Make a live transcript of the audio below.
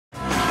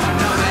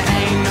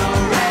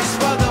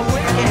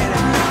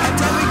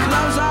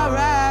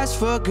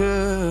for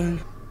good.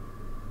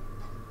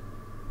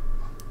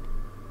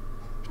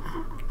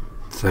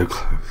 So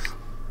close.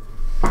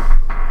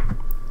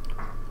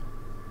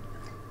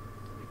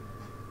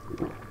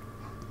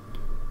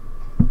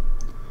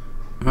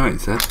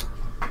 Alright, Seth.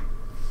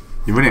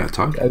 You're running out of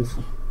time. Guys,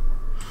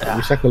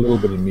 we suck a little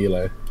bit in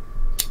melee.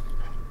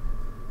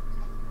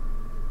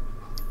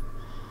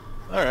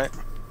 Alright.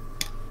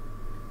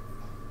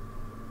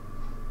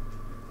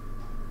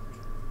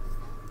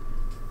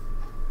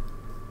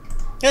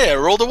 Hey, I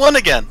rolled a 1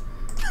 again.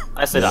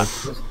 I say that.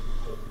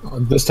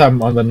 This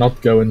time on the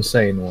not go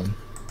insane one.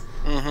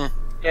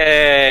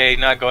 Yay,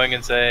 not going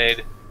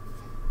insane.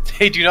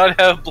 They do not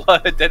have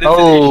blood. That is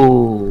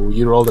Oh,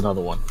 you rolled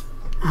another one.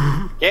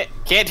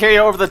 Can't hear you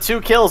over the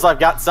 2 kills I've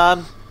got,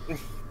 son.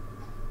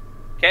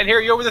 Can't hear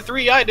you over the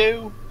 3 I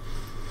do.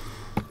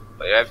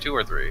 But I have 2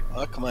 or 3.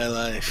 Fuck my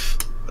life.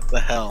 What the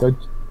hell? Good.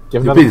 Do you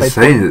have You'll another be fate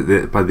point?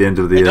 insane by the end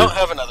of the I year. don't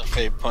have another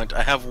fate point.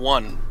 I have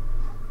 1.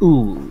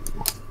 Ooh.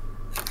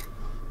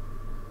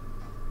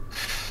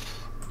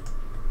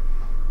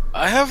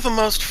 I have the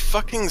most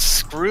fucking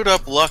screwed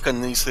up luck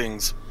on these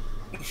things.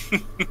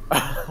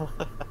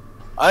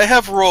 I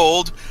have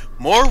rolled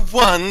more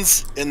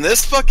 1s in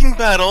this fucking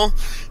battle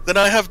than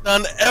I have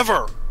done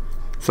ever.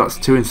 So that's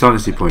 2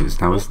 insanity points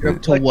now, isn't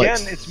it? To what,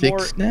 Again, it's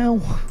 6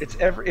 now? It's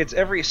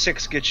every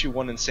 6 gets you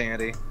 1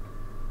 insanity.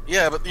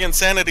 Yeah, but the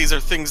insanities are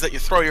things that you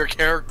throw your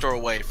character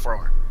away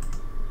for.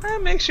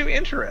 That makes you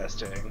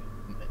interesting.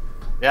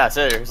 Yeah,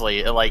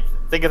 seriously. Like,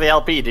 think of the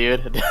LP,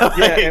 dude.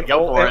 Yeah, and,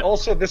 Go for it.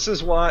 also this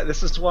is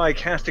why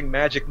casting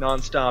magic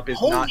nonstop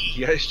is not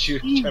Holy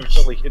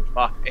generally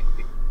advised.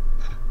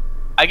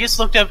 I just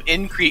looked up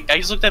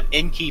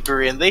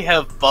Innkeeper and they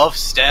have buff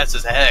stats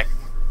as heck.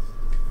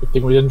 Good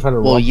thing we didn't try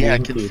to Well, rob yeah, the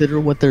innkeeper. consider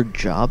what their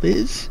job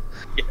is.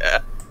 Yeah.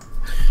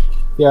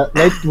 Yeah,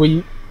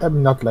 late,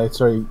 not late,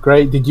 sorry.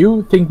 Gray, did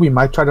you think we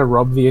might try to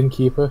rob the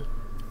innkeeper?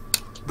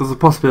 There's a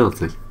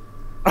possibility.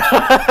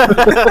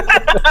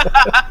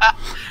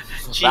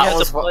 She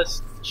has a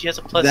plus 10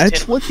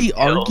 That's what the skill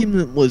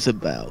argument was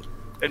about.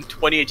 and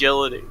 20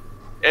 agility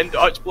and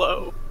dodge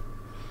blow.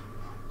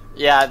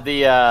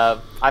 Yeah,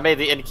 I made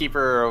the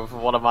innkeeper of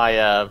one of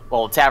my,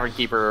 tavern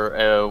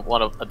keeper,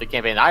 one of the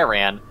campaign I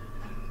ran,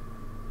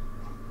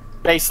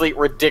 basically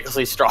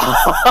ridiculously strong.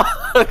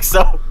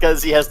 So,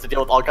 because he has to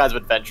deal with all kinds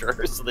of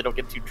adventurers, so they don't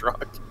get too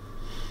drunk.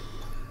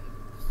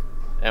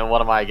 And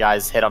one of my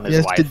guys hit on He his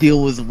has wife. to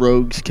deal with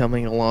rogues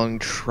coming along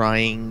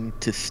trying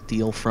to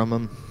steal from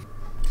him.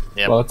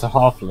 Yep. Well, it's a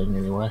halfling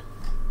anyway.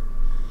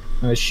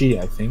 She,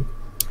 I think.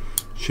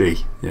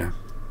 She, yeah.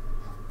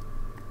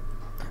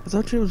 I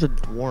thought she was a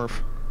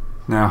dwarf.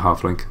 Now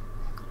halfling.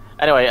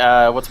 Anyway,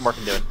 what's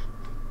Morgan doing?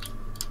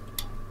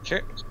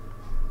 Okay.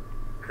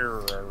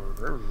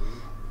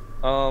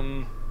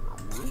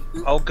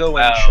 I'll go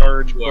and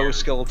charge you are- bow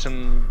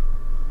skeleton.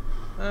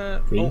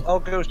 I'll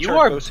go You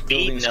charge are bow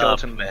beaten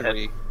skeleton up, man.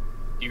 3.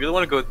 You really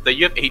want to go?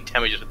 You have 8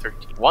 damage to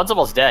 13. One's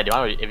almost dead.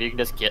 If you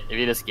just get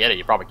it,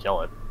 you probably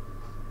kill it.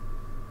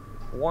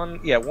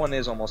 1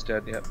 is almost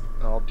dead. Yep,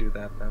 I'll do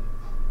that then.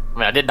 I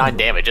mean, I did 9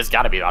 damage. It's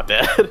got to be about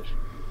dead.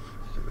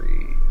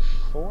 3,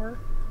 4,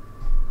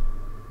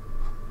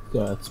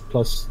 Yeah, it's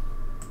plus.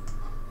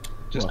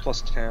 just What?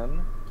 plus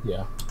 10.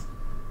 Yeah.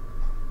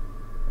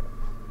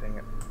 Dang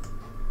it.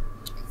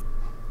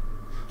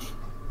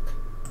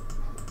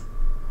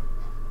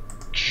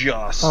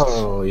 Just.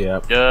 Oh, yeah.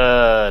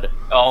 Good.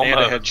 And a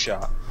Almost.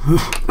 headshot.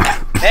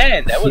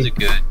 Man,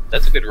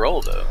 that's a good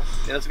roll though.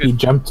 Yeah, that's a He good.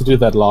 jumped to do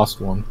that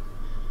last one.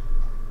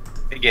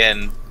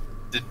 Again,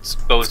 the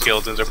bow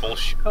skeletons are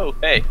bullshit. Oh,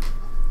 hey.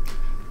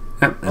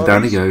 Yep, and Oh,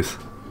 down he he's- goes.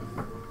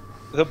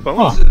 The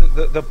bones,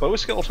 the bow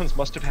skeletons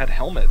must have had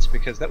helmets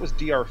because that was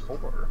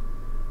DR4.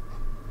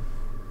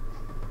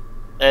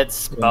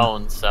 It's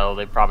bones, so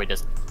they probably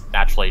just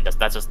naturally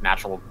that's just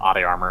natural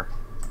body armor.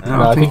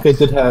 No, I think they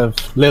did have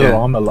leather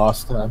armor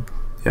last time.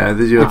 Yeah,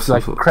 did you have It's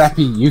like some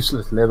crappy,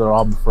 useless leather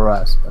armor for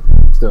us, but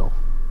still.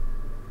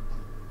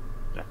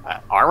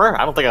 Armor?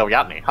 I don't think I've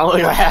got any. I don't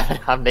think I have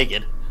it. I'm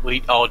naked.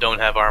 We all don't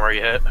have armor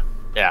yet.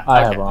 Yeah. I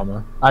okay. have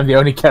armor. I'm the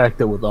only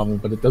character with armor,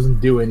 but it doesn't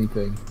do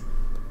anything.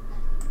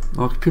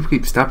 Oh, people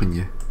keep stabbing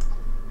you.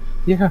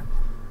 Yeah.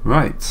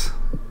 Right.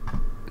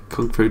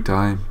 Kung Fu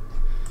time.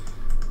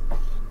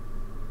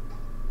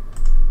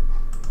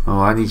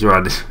 Oh, I need to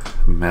add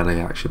melee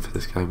action for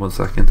this guy. 1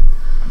 second.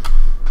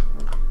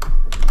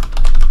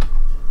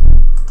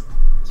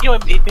 You know,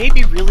 it may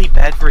be really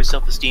bad for his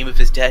self-esteem if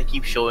his dad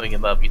keeps showing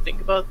him up. You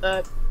think about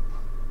that?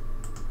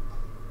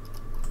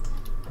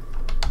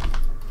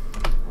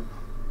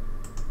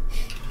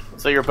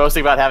 So you're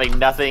boasting about having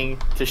nothing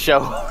to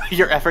show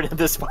your effort in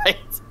this fight?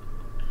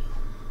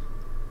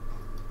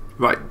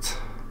 Right.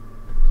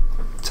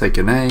 Take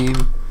an aim.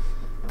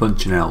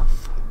 Punch an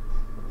elf.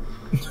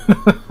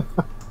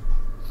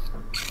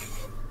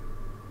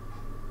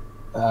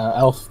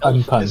 Elf Is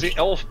unpunched. the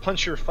Elf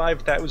Puncher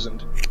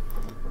 5000?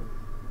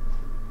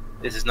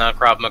 This is not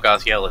Krav Maga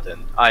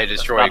skeleton. I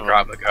destroyed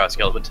Krav Maga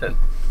skeleton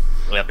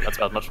Yep, that's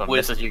about as much fun With-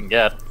 miss as you can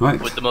get.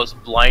 Right. with the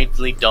most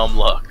blindly dumb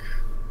luck.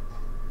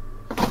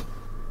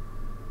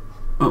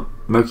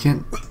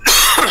 Mokin.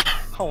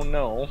 Oh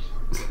no.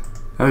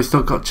 Oh, he's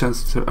still got a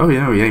chance to. Oh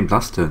yeah, he aimed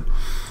last turn.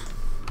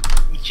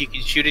 You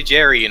can shoot a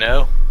Jerry, you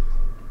know.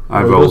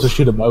 I We rolled. also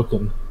shoot a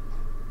Moken.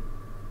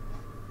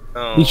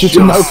 Oh. He shoots a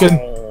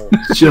Moken.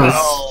 Just.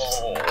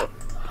 Oh.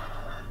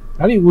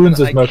 How many wounds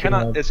does I Moken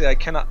cannot. have? I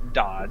cannot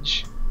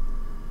dodge.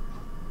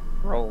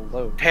 Roll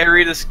low.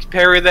 Parry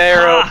the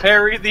arrow.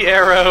 Parry the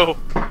arrow.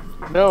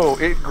 No,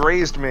 it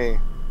grazed me.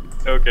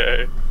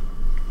 Okay.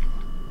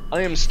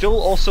 I am still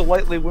also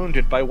lightly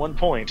wounded by 1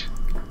 point.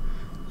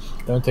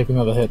 Don't take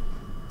another hit.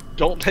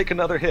 Don't take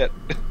another hit.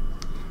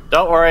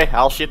 Don't worry,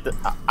 I'll shoot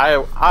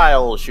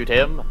I'll shoot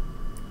him.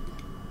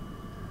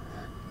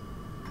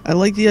 I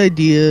like the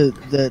idea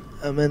that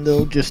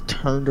Amendo just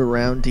turned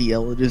around to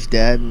yell at his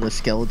dad and the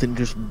skeleton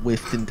just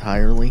whiffed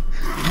entirely.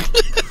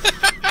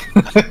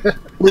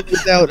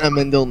 Without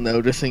Amendo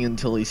noticing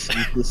until he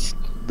sees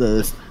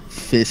the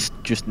fist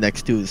just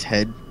next to his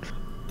head.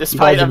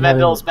 Despite guys are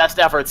Amendel's best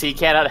efforts, he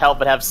cannot help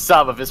but have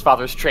some of his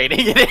father's training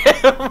in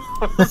him.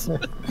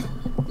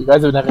 You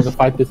guys have been having to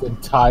fight this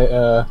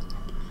entire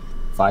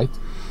fight.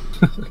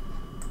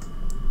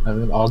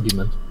 Having an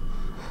argument.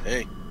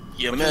 Hey,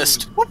 you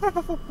missed.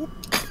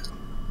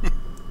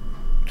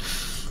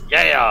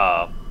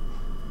 Yeah.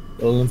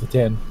 Rolling for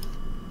 10.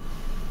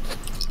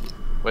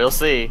 We'll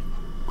see.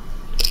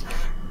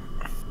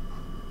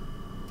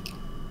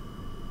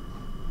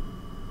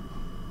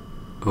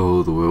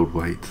 Oh, the world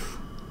waits.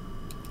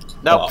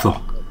 Nope.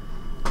 Oh.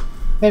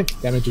 Hey,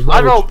 damage is I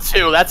damage. rolled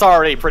 2, that's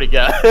already pretty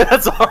good.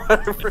 That's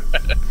already pretty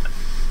good.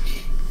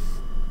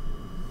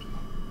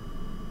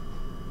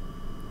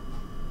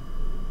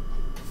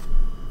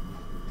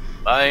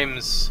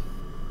 Limes,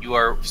 you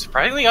are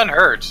surprisingly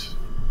unhurt.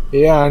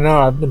 Yeah, I know,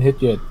 I haven't been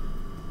hit yet.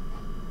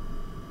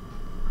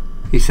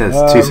 He says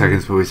 2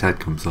 seconds before his head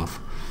comes off.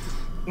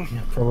 Yeah,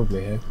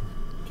 probably, yeah.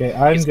 Okay,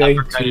 I'm He's going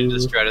uppercutted to... the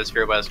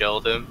stratosphere by a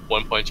skeleton.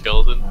 1 point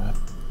skeleton.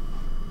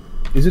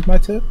 Is it my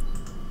turn?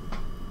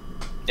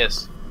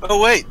 Yes. Oh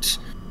wait,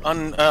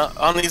 on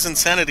these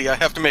insanity, I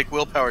have to make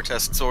willpower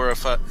tests, or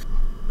if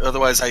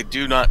otherwise I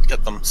do not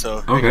get them.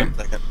 So hang Okay. on a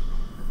second.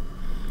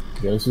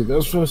 Okay, let's do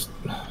those first.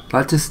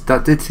 That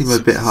did seem a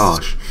bit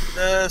harsh.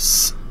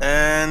 Success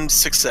and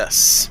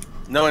success.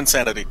 No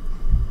insanity.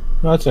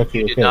 No, it's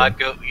actually You okay. did not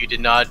go. You did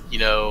not. You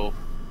know,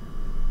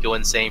 go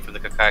insane from the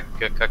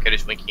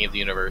cockroach winking of the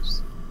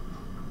universe.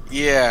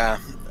 Yeah,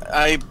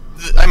 I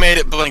made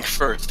it blink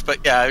first, but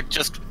yeah,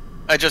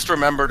 I just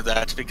remembered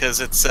that because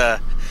it's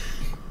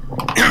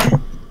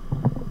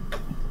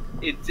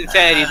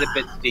Insanity's a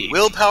bit steep.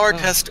 willpower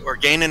test or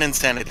gain an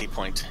insanity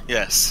point.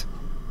 Yes,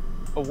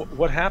 Oh,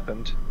 what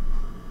happened?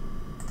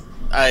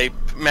 I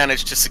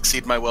managed to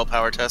succeed my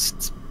willpower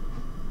tests.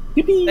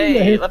 Yippee! I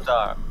Hey, hit. left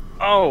arm.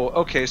 Oh,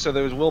 okay. So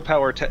there was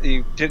willpower.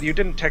 You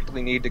didn't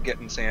technically need to get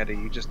insanity.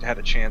 You just had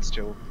a chance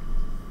to.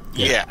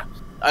 Yeah,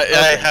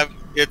 I have.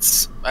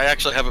 I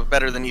actually have a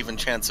better than even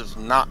chance of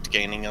not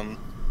gaining them.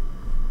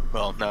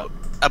 Well, no,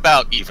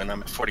 about even.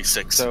 I'm at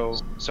 46.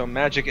 So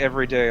magic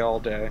every day, all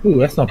day. Ooh,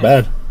 that's not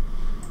bad.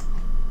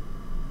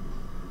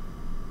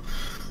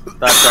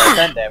 That's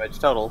 10 damage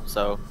total,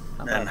 so...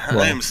 not Man, bad.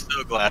 I am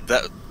so glad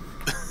that.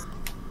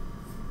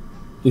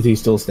 Is he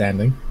still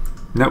standing?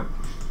 Nope.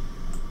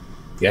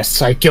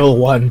 Yes, I kill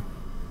one.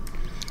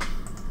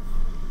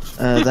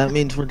 That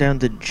means we're down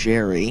to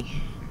Jerry.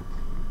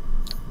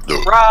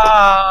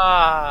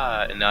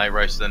 Hurrah! And now I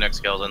rush to the next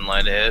skeleton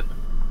line to hit.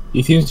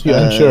 He seems to be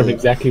unsure of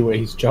exactly where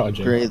he's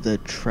charging. Where the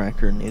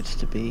tracker needs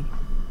to be.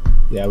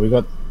 Yeah, we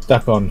got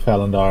stuck on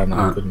Falandar and I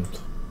Ah. couldn't.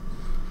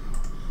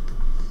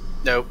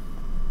 Nope.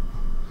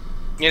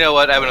 You know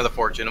what? I have another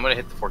fortune. I'm gonna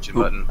hit the fortune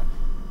button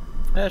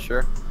Yeah,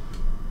 sure.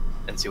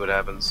 and see what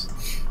happens.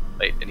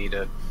 Wait, I need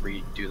to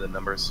redo the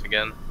numbers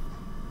again.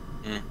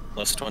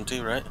 Plus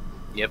 20, right?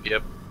 Yep.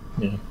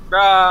 Yeah.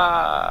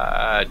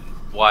 Right.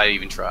 Why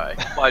even try?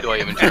 Why do I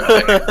even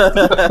try?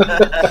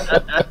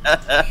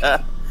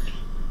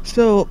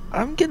 So,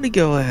 I'm gonna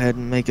go ahead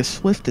and make a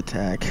swift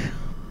attack.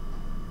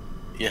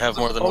 You have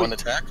more than one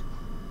attack?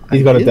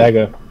 He's got a do.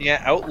 dagger.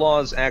 Yeah,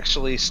 outlaws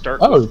actually start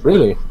Oh, with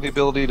really? the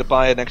ability to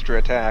buy an extra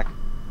attack.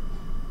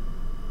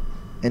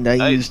 And I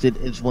Nice. used it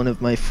as one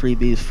of my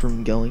freebies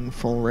from going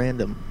full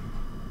random.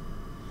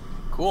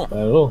 Cool. Not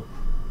at all.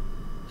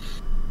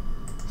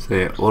 So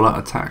yeah, all that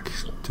attack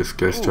just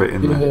go straight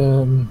in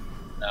there.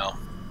 No.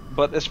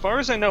 But as far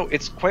as I know,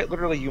 it's quite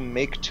literally you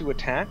make 2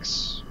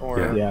 attacks. Or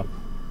Yeah. Yeah.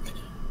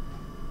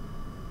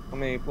 let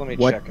me check.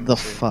 What and the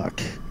see.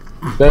 fuck?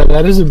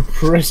 That is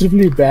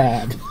impressively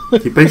bad.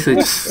 You're basically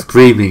just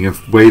screaming and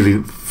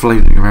wailing,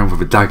 flailing around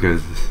with a dagger.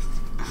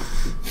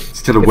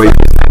 It's kind of waving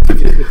at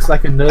you. It's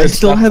like a nerd. I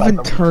still stuff, haven't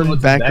like turned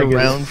swords back and daggers.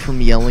 around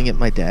from yelling at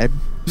my dad.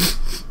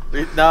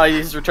 No,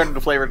 he's returning to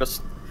flavor.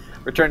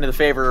 Returning to the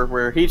favor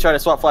where he tried to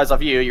swat flies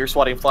off you. You're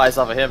swatting flies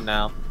off of him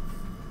now.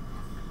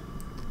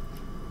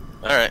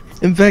 Alright.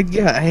 In fact,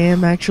 yeah, I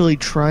am actually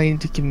trying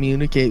to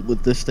communicate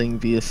with this thing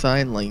via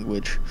sign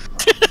language.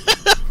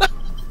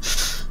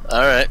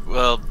 Alright,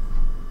 well,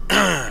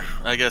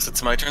 I guess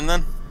it's my turn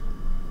then?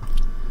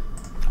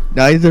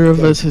 Neither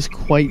of us has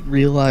quite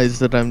realized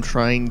that I'm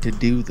trying to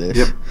do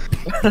this.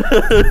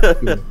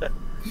 Yep.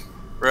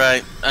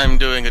 Right, I'm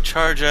doing a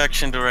charge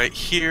action to right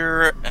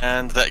here,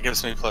 and that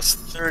gives me plus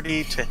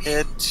 30 to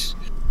hit.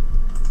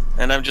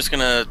 And I'm just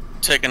gonna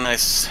take a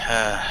nice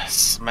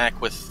smack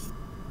with...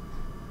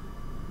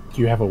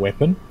 Do you have a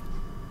weapon?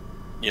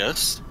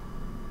 Yes.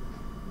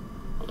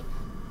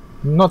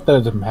 Not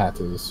that it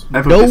matters.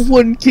 No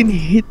one can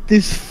hit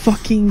this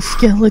fucking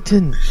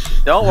skeleton.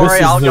 Don't worry, This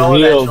is I'll the go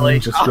real eventually.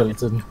 ninja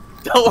skeleton.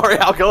 Don't worry,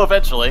 I'll go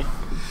eventually.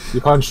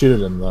 You can't shoot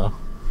at him though.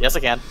 Yes, I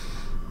can.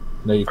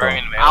 No, you Burn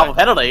can't. melee. I'll have a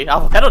penalty.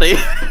 I'll have a penalty.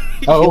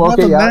 Oh, You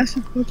okay, have a yeah.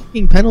 massive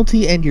fucking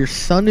penalty, and your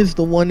son is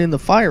the one in the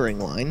firing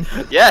line.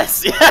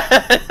 Yes.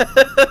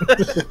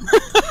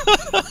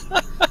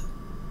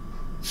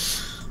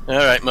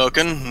 Alright,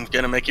 Moken,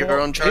 gonna make your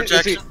own charge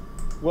action?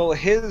 Well,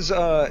 his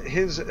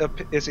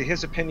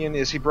opinion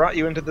is he brought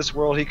you into this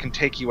world. He can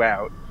take you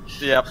out.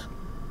 Yep.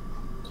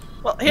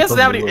 Well, he doesn't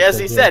have any. As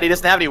he said, he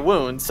doesn't have any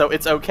wounds, so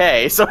it's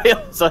okay. So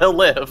he'll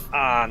live.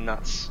 Ah,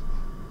 nuts.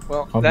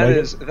 Well, I'll that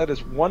make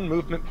is one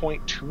movement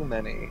point too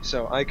many.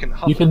 So I can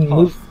huff You can and puff.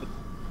 move.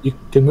 You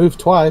can move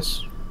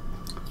twice.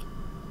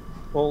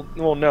 Well,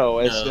 no,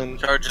 as No, in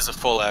charge is a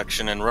full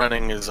action, and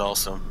running is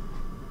also.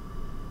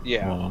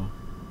 yeah. Oh.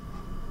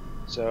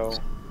 So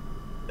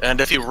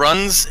And if he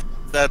runs,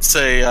 that's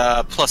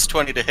a plus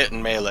 20 to hit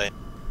in melee.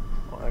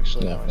 well,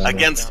 actually, Yeah, no, yeah.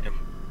 Against him.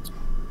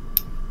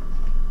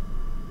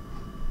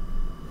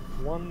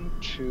 1,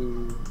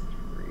 2,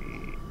 3,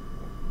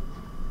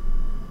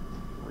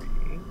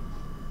 3.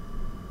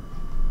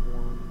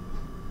 1,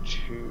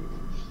 2,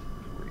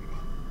 3.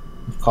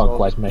 You can't I'll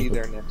quite just make be it.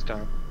 there next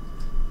time.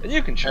 And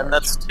you can charge. And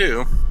that's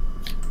 2.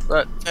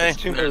 But, hey, That's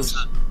 2 there's-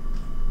 moves.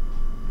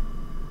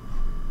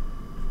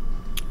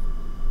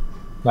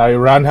 Now your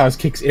roundhouse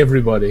kicks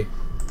everybody.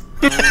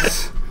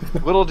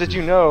 Little did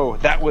you know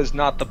that was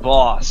not the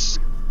boss.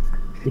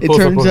 He It pulls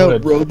up turns on the out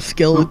hood. Rogue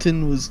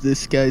Skeleton was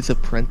this guy's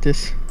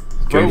apprentice.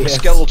 Rogue Yes.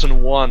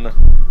 Skeleton 1.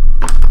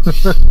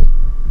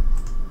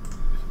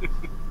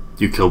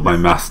 You killed my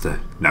master.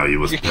 Now you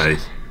must pay.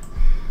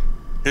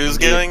 Who's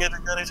getting it?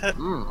 Got it hit?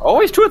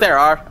 Always true. There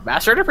are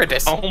master and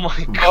apprentice. Oh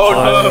my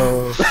god.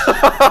 Oh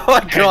Oh my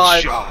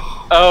god. Headshot.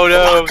 no! Oh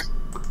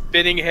no!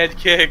 Spinning head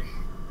kick.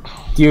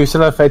 Do you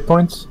still have fate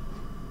points?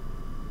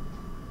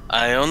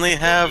 I only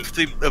have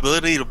the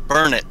ability to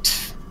burn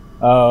it.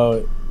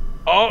 Oh,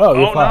 Oh,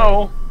 you're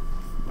no.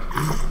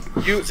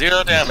 You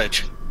 0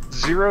 damage.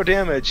 0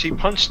 damage. He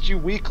punched you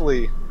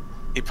weakly.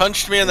 He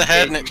punched me in the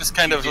head, and it just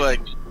kind of like...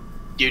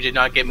 You did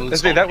not get moves.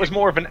 Let's say that was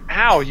more of an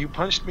ow. You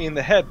punched me in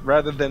the head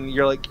rather than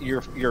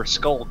your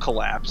skull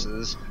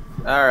collapses.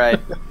 All right.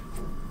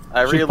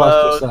 I shoot past your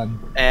reload son.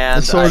 and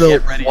It's I sort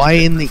get of ready. why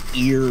in the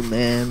ear,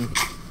 man.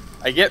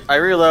 I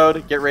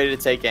reload, get ready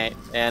to take aim,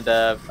 and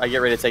I get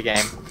ready to take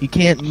aim. You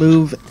can't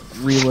move,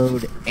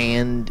 reload,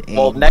 and aim.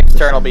 Well, next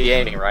turn I'll be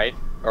aiming, right?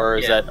 Or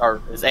is Yeah.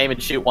 is aim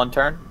and shoot one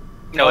turn?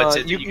 No,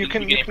 it's you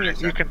can aim for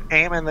next turn.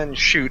 aim and then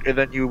shoot, and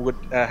then you would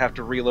have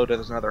to reload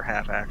as another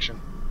half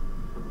action.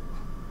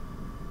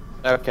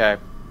 Okay.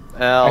 I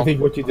Well,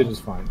 think what you did is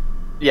fine.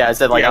 yeah, I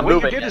said like yeah, I'm what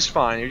moving. you did is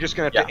fine. You're just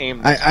gonna have to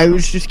aim. I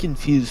was just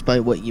confused by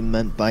what you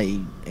meant by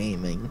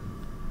aiming.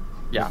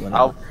 Yeah.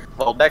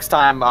 Whatever. Next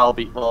time I'll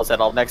be. Well, I said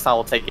next time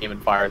I'll take aim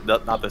and fire.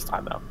 Not this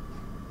time though.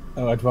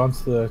 Oh,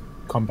 advance the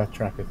combat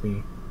tracker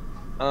thingy.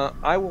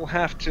 I will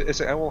have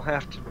to. I will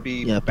have to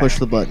be. Yeah, push back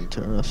the button,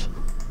 Turnus.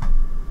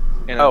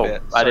 in a Oh,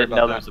 bit. I Sorry didn't know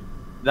about there was that.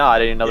 a. No, I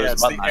didn't know Yeah, there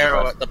it's was a the button. I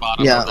arrow pressed. at the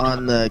bottom. Yeah, of the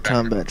on the tracker.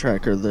 combat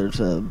tracker, there's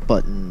a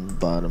button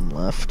bottom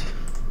left.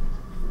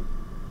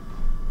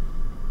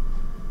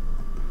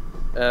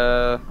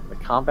 The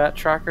combat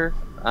tracker.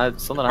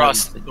 Something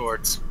Cross I the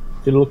swords.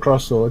 The little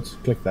cross swords.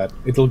 Click that.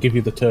 It'll give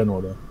you the turn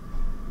order.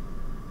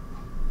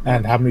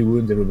 And how many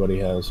wounds everybody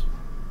has.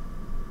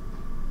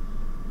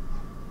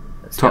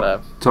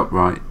 Top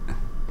right.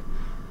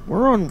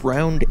 We're on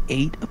round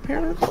 8,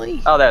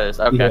 apparently. Oh, there it is.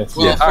 Okay. Yes.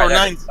 Well, Yeah. for Alright,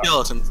 9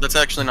 skeletons, that's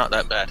actually not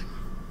that bad.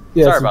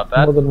 Yeah, Sorry it's about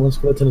that. More than one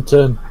skeleton a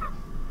turn.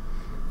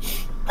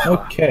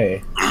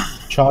 Okay.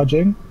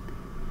 Charging.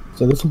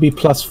 So this will be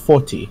plus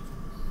 40.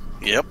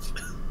 Yep.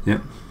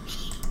 Yep.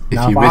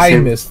 Now, if I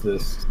miss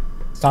this,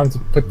 it's time to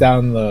put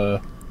down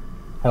the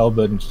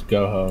halberd and just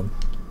go home.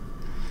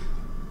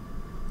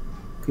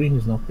 Green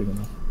is not big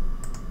enough.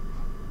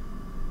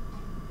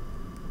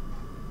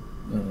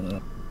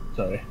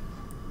 Sorry.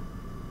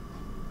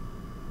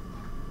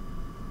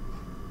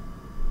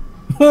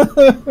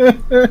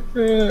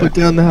 Put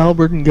down the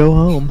halberd and go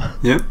home.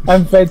 Yep.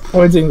 I'm fate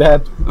pointing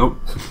that. Oh.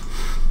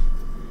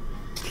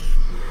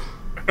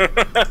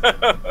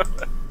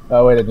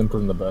 Oh wait, I didn't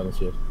put in the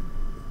bonus yet.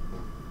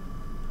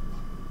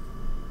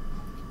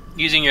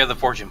 Using your other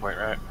fortune point,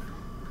 right?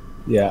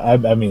 Yeah,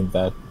 I mean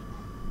that.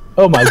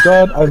 Oh my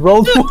god, I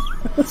rolled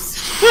once!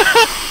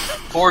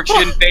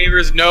 Fortune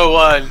favors no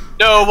one.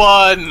 No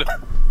one.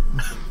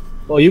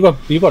 Well, you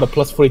got a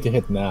plus 40 to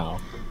hit now.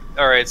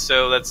 All right,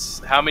 so that's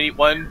how many?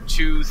 1,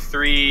 2,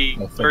 3,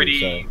 Oh, 30,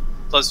 30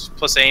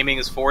 plus aiming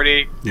is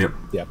 40. Yep.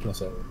 Yeah, plus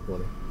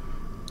 40.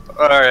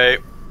 All right.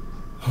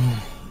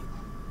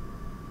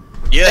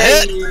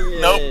 get a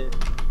hit? Nope.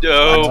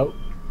 No.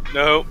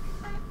 No.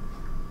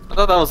 I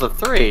thought that was a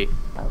 3.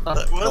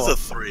 That was a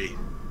 3.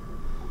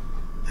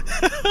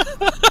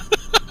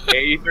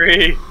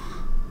 83.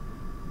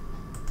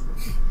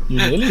 You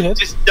nearly hit.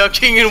 Just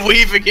ducking and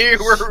weaving here.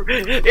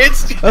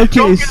 It's Okay,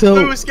 Drunken so-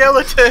 Blue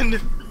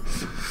Skeleton.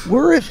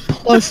 We're at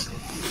plus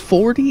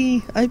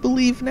 40, I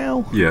believe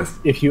now. Yes.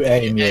 If you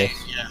aim, Hey,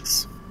 yes.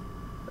 yes.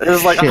 It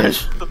was like,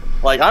 Shit.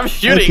 I'm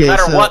shooting Okay, no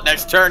matter so- what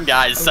next turn,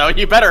 guys. So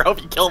you better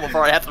hope you kill him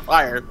before I have to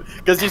fire.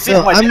 Because you see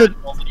So my I'm damage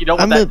rolls and you don't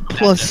want I'm that. at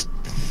plus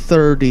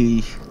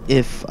 30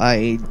 if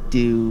I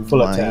do Full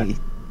my. attack.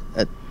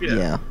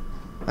 Yeah.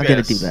 I'm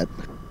gonna do Yes. that.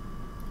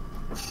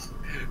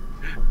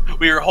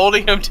 We are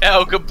holding him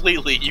down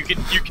completely. You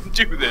can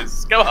do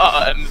this. Come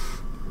on.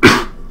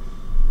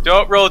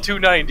 Don't roll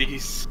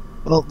 290s.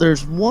 Well,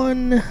 there's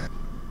one.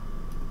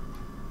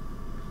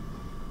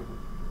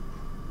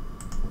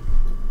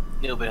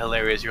 It'll be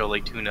hilarious. You roll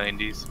like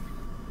 290s.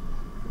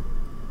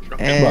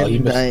 Well, you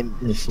And missed, I'm.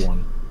 missed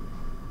one.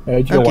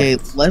 You go Okay,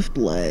 once. left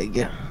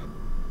leg.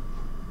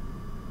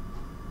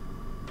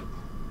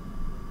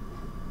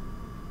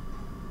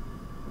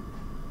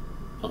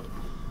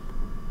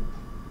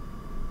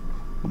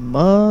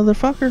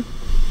 Motherfucker.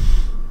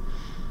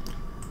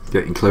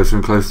 Getting closer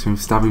and closer to him,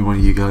 stabbing one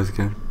of you guys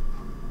again.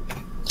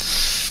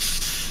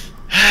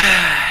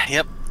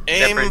 Yep.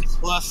 Aim Separate.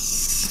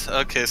 plus.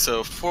 Okay,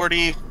 so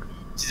 40.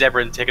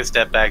 Zebrin, take a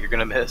step back. You're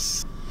gonna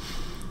miss.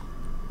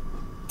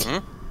 Hmm?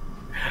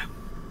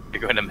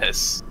 You're going to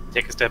miss.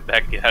 Take a step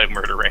back. Get out of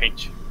murder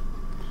range.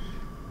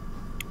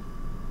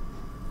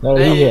 No,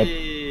 he hit.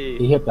 Hey.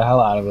 He hit the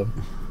hell out of him.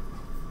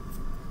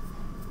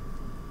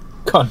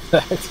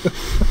 Contact.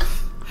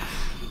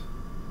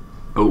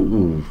 Oh.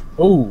 Ooh.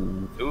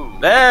 Ooh.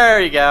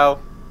 There you go.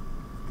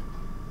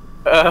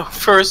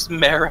 First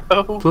marrow.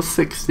 Plus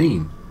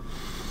 16.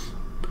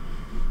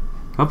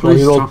 I Well, believe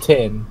you it's rolled not-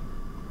 10.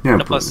 Yeah,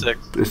 And a plus 6.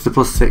 It's the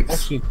plus 6.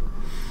 Actually,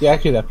 yeah,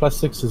 actually, that plus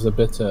 6 is a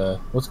bit.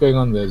 What's going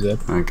on there, Zeb?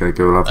 Okay,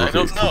 go level I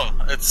don't 60. know.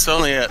 It's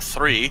only at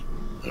 3.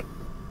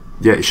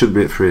 Yeah, it shouldn't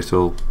be at 3 at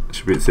all. It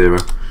should be at 0.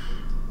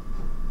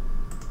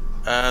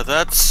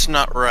 That's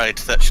not right.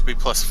 That should be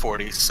plus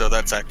 40, so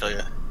that's actually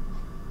a...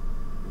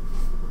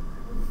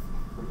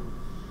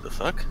 The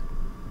fuck?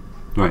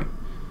 Right.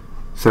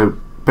 So,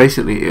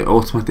 basically, it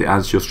automatically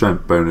adds your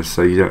strength bonus,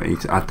 so you don't need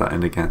to add that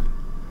in again.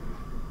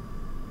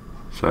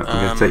 So, I'm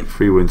going to take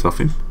 3 wounds off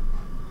him.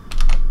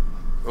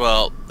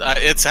 Well,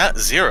 it's at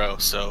 0,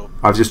 so...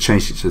 I've just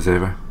changed it to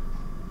 0.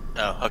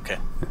 Oh, okay.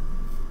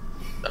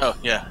 Oh,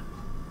 yeah.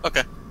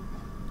 Okay.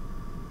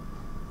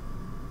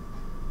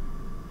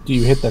 Do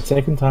you hit that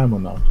second time or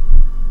not?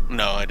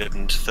 No, I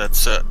didn't.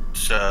 That's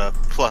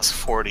plus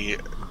 40,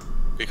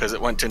 because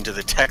it went into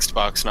the text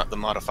box, not the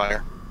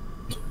modifier.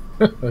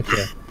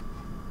 Okay.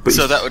 But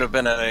So he's, that would have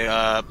been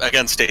a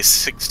against a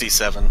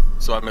 67,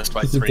 so I missed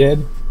by Is he 3.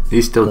 dead?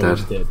 he's still Oh, dead.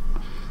 he's dead.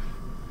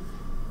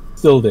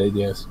 Still dead,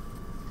 yes.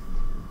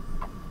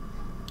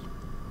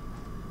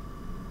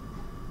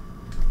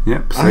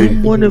 Yep, so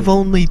I'm one of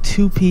only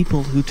 2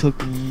 people who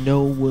took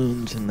no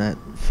wounds in that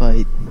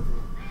fight.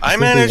 I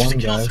think managed we to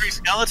won, kill guys. 3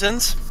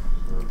 skeletons.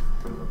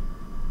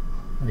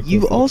 I You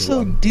think also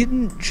won.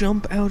 didn't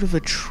jump out of a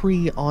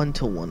tree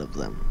onto one of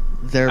them,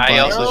 thereby I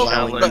also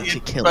allowing shot you to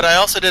kill But it. I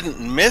also didn't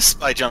miss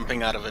by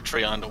jumping out of a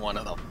tree onto one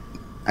of them.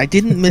 I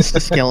didn't miss the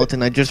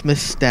skeleton, I just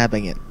missed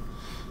stabbing it.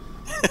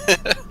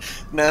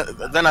 No,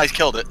 then I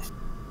killed it.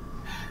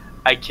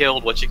 I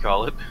killed what you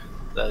call it,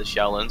 the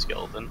Shaolin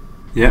skeleton,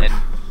 yeah, and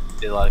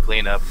did a lot of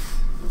cleanup.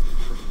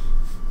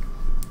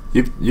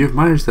 you've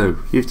managed though.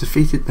 You've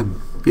defeated them.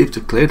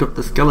 You've cleared up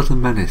the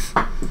skeleton menace.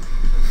 I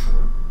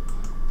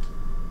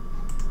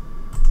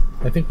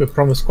think we've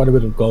promised quite a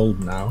bit of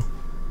gold now.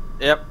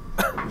 Yep.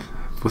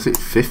 Was it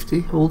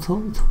 50 all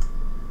told?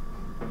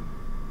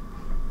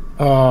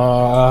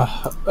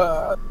 I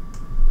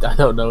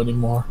don't know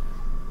anymore.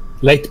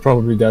 Late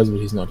probably does, but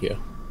he's not here.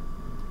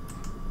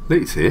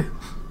 Lee's here.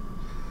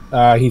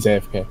 He's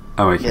AFK.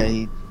 Oh, okay. Yeah,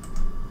 he,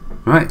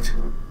 Right.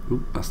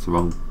 Ooh, that's the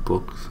wrong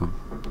book. So.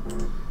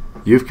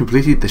 You've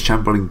completed the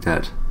Shambling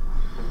Dead.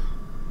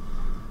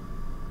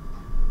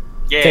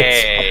 Six,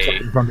 Yay!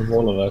 up in front of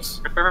all of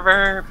us.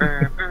 Right,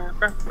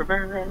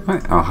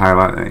 I'll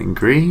highlight that in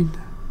green.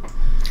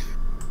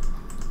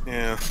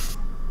 Yeah.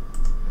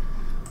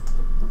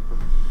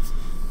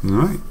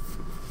 Right.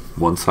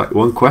 One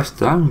quest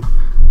down.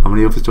 How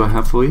many others do I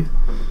have for you?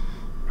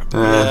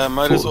 Yeah,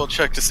 might as 4. well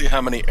check to see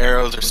how many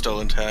arrows are still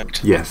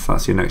intact. Yes,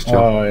 that's your next job.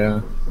 Oh,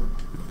 yeah.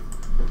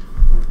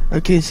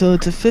 okay, so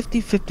it's a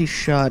 50-50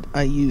 shot.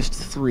 I used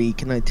 3.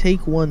 Can I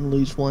take 1,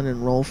 lose 1,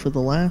 and roll for the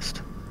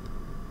last?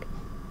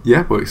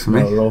 Yeah, works for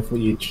me. No, roll for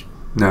each.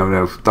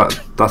 No,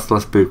 that's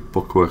less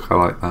book work. I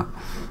like that.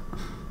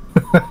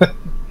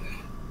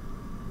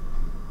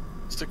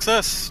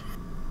 Success.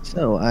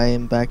 So I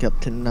am back up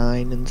to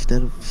 9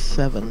 instead of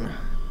 7.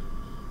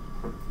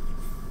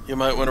 You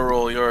might want to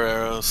roll your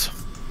arrows.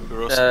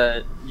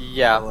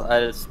 Yeah.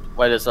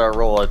 Why does our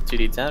roll a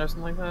 2d10 or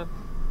something like that?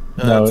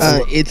 No,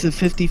 It's a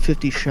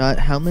 50-50 shot.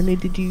 How many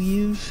did you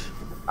use?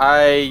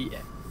 I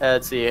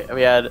Let's see.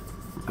 We had.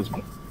 Excuse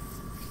me.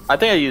 I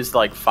think I used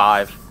like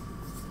 5.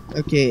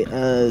 Okay,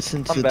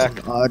 since I'm it's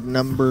back. an odd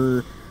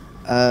number,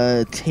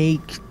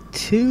 take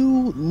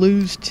 2,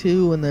 lose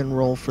 2, and then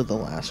roll for the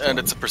last one. And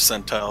it's a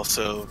percentile,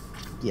 so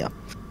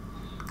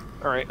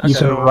All right. You can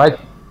So right.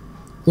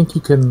 I think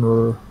you can. How do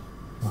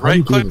you right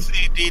do click this?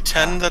 the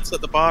D10 that's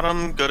at the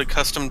bottom, go to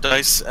custom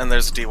dice, and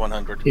there's a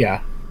D100.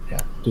 Yeah,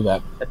 do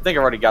that. I think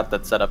I already got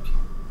that set up.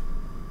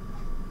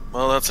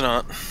 Well, that's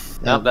not.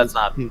 No, that's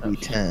not.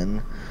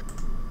 2d10.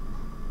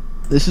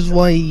 This is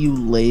why you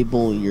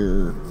label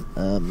your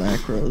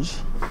macros.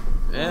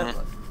 Yeah.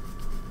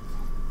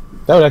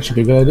 That would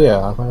actually be a good idea.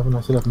 Why haven't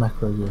I set up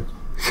macros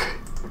yet?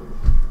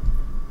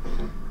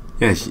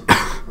 Yes.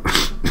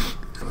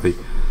 Sorry.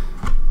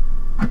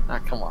 Ah,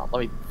 come on. Let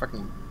me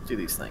fucking do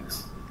these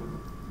things.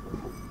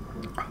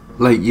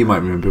 Like you might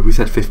remember, we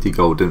said 50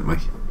 gold, didn't we?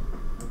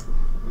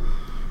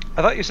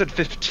 I thought you said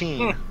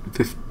 15.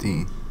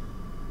 15.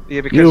 Yeah,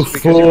 You because you were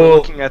fool.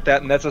 looking at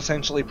that, and that's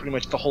essentially pretty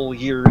much the whole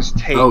year's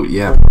take. Oh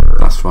yeah,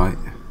 that's right.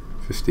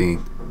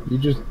 15. You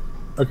just.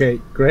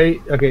 Okay,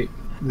 great. Okay,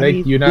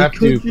 mean, you now we have could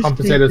to just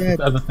compensate take us with that-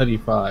 the other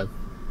 35.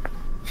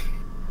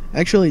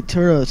 Actually,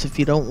 Turos, if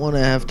you don't want to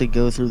have to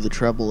go through the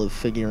trouble of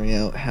figuring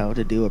out how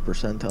to do a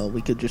percentile,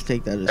 we could just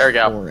take that as There we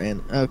go. 4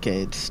 and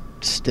okay, it's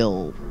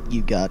still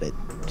you got it.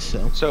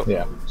 So So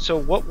Yeah. So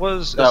what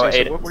was? So,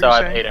 okay, 8, what were so you I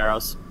have saying? 8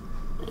 arrows.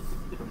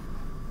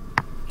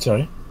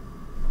 Sorry.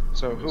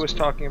 So who was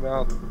talking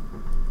about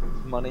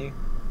money?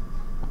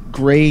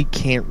 Gray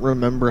can't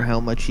remember how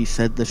much he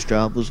said this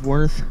job was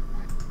worth.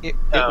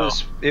 Oh.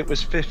 It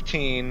was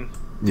 15,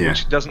 Yeah.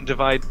 which doesn't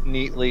divide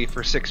neatly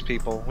for 6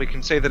 people. We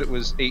can say that it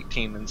was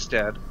 18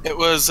 instead. It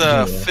was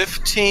Yeah.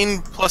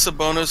 15 plus a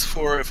bonus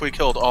for if we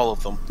killed all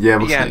of them. Yeah,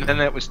 we'll Yeah, say. and then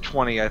it was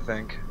 20, I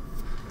think.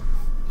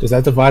 Does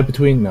that divide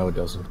between? No, it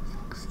doesn't.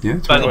 Yeah,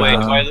 By the way,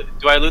 Uh,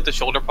 do I loot the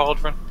shoulder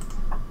pauldron?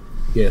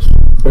 Yes,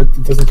 but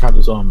it doesn't count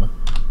as armor.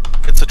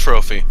 It's a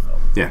trophy.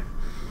 Yeah.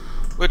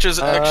 Which is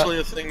actually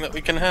a thing that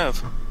we can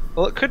have.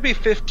 Well, it could be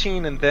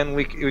 15, and then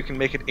we can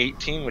make it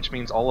 18, which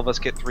means all of us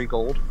get 3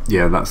 gold.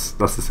 Yeah, that's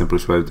the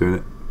simplest way of doing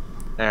it.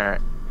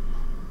 Alright.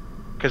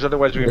 Because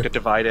otherwise we have to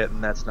divide it,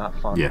 and that's not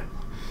fun. Yeah.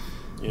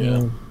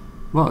 Yeah.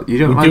 Well, you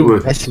don't We like do-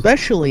 working.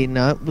 Especially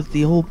not with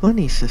the old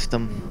money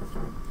system.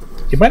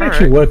 It might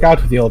actually Alright. work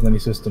out with the old money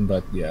system,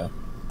 but yeah.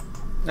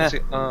 Let's see,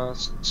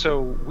 so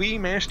we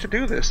managed to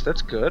do this.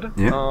 That's good.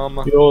 Yeah.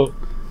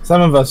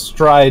 Some of us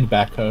stride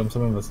back home,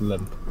 some of us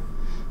limp.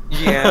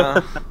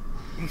 Yeah.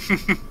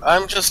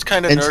 I'm just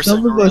kind of And nursing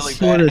some a of really us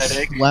sort bad of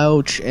headache.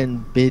 slouch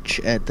and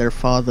bitch at their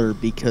father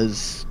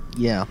because,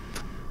 yeah.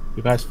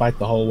 You guys fight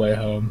the whole way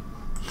home.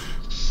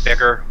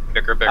 Bigger. I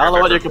don't know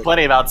what you're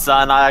complaining about,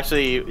 son. I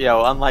actually,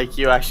 unlike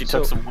you, actually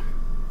took So-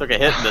 a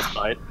hit in this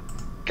fight.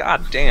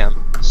 God damn.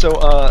 So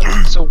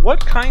so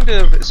what kind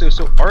of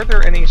so are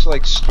there any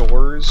like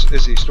stores?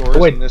 Is there stores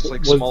Wait, in this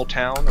like was- small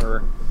town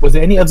or? Was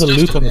there any It's other just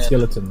loot a on the man.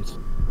 skeletons?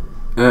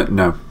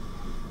 No.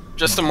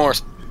 Just some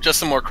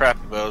more crappy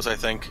bows, I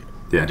think.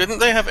 Yeah. Didn't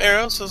they have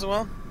arrows as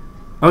well?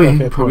 Oh yeah, you Okay,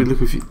 can probably point.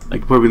 look if you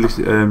could probably look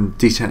at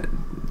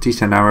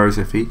D10 arrows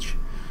of each.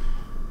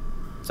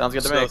 Sounds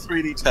good to So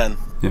me. 3d10.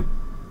 Yeah.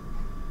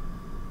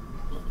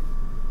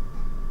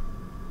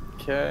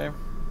 Okay.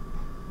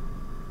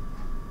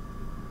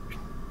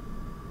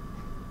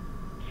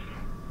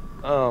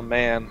 Oh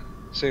man.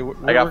 See, we're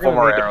I got we're 4 gonna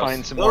more need to arrows.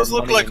 find some Those more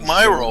look money like in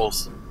my store.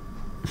 rolls.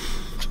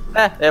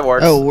 It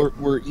works. Oh,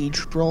 we're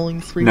each rolling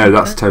 3? No,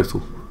 that's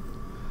total.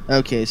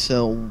 Okay,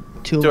 so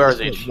 2 2 of arrows us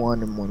get each.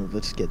 1 and 1 of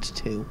us gets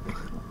 2.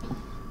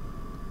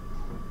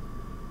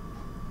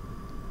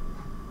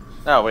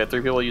 Oh, we have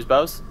 3 people use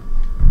bows?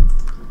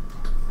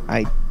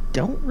 I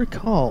don't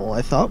recall.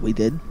 I thought we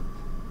did.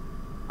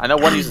 I know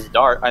one uses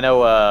dart. I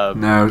know,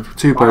 No,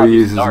 2 bow I'll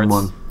use users darts. and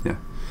 1.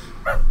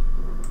 Yeah.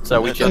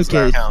 so we Okay. just...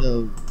 Okay, count.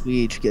 so we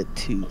each get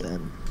 2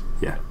 then.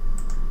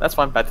 That's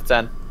fine, back to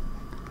 10.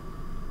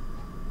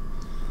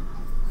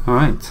 All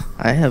right.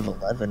 I have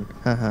 11.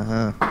 Ha ha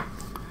ha.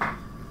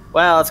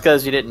 Well, that's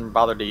because you didn't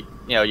bother to,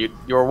 you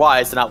were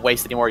wise to not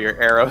waste any more of your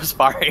arrows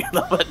firing at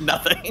them at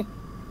nothing.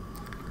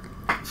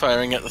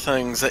 Firing at the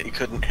things that you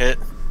couldn't hit.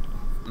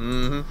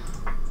 Mm-hmm.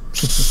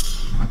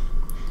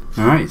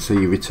 All right. So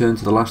you return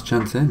to the last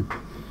chance in.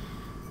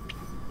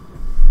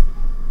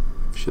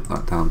 Shut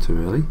that down too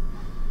early.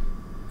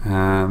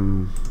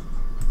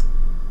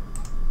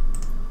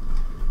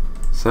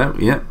 So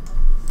yeah,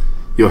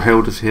 you're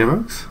hailed as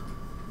heroes.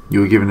 You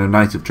were given a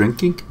night of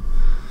drinking.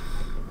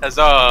 As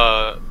an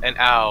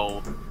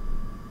owl.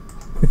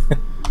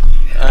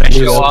 I'm Yeah,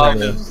 just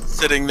yeah.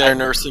 sitting there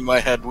nursing my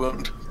head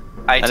wound.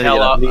 I didn't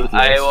tell get that.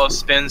 I will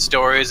spin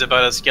stories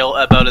about a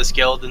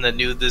skeleton that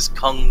knew this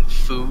kung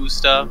fu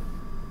stuff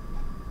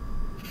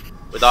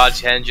with odd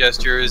hand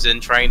gestures and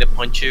trying to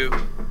punch you.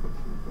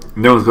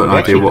 No one's got an Yeah,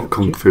 idea actually, what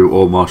kung fu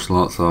or martial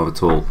arts are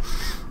at all.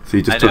 So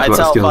you just I talk know. I about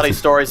tell funny skeleton.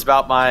 stories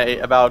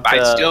about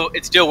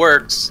It still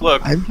works.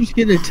 Look, I'm just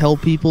gonna tell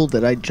people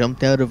that I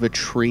jumped out of a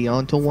tree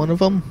onto one of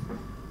them.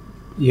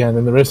 Yeah, and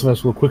then the rest of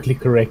us will quickly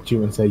correct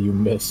you and say you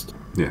missed.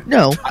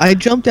 No, I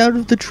jumped out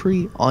of the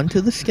tree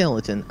onto the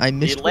skeleton. I He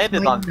missed with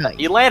landed my on. knife.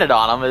 He landed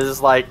on him.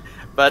 It's like,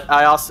 but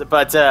I also,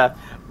 but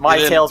my You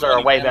didn't tales do are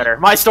any way damage. better.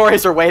 My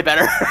stories are way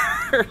better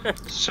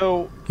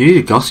So You need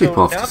a gossip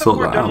So off now to that sort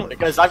we're that done out.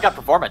 because I've got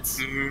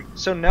performance.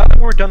 So now that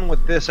we're done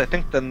with this, I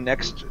think the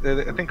next,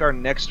 I think our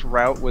next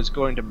route was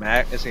going to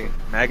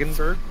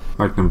Magenburg.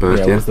 Magdenburg,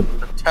 Yeah, yeah. where's the,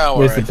 Tower.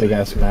 where's the I big think.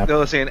 ass map? No,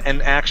 let's say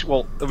an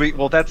actual.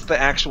 Well, that's the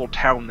actual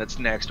town that's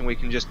next, and we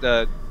can just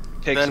take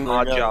Then some we're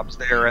odd going- jobs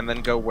there, and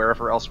then go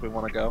wherever else we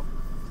want to go.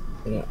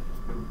 Yeah.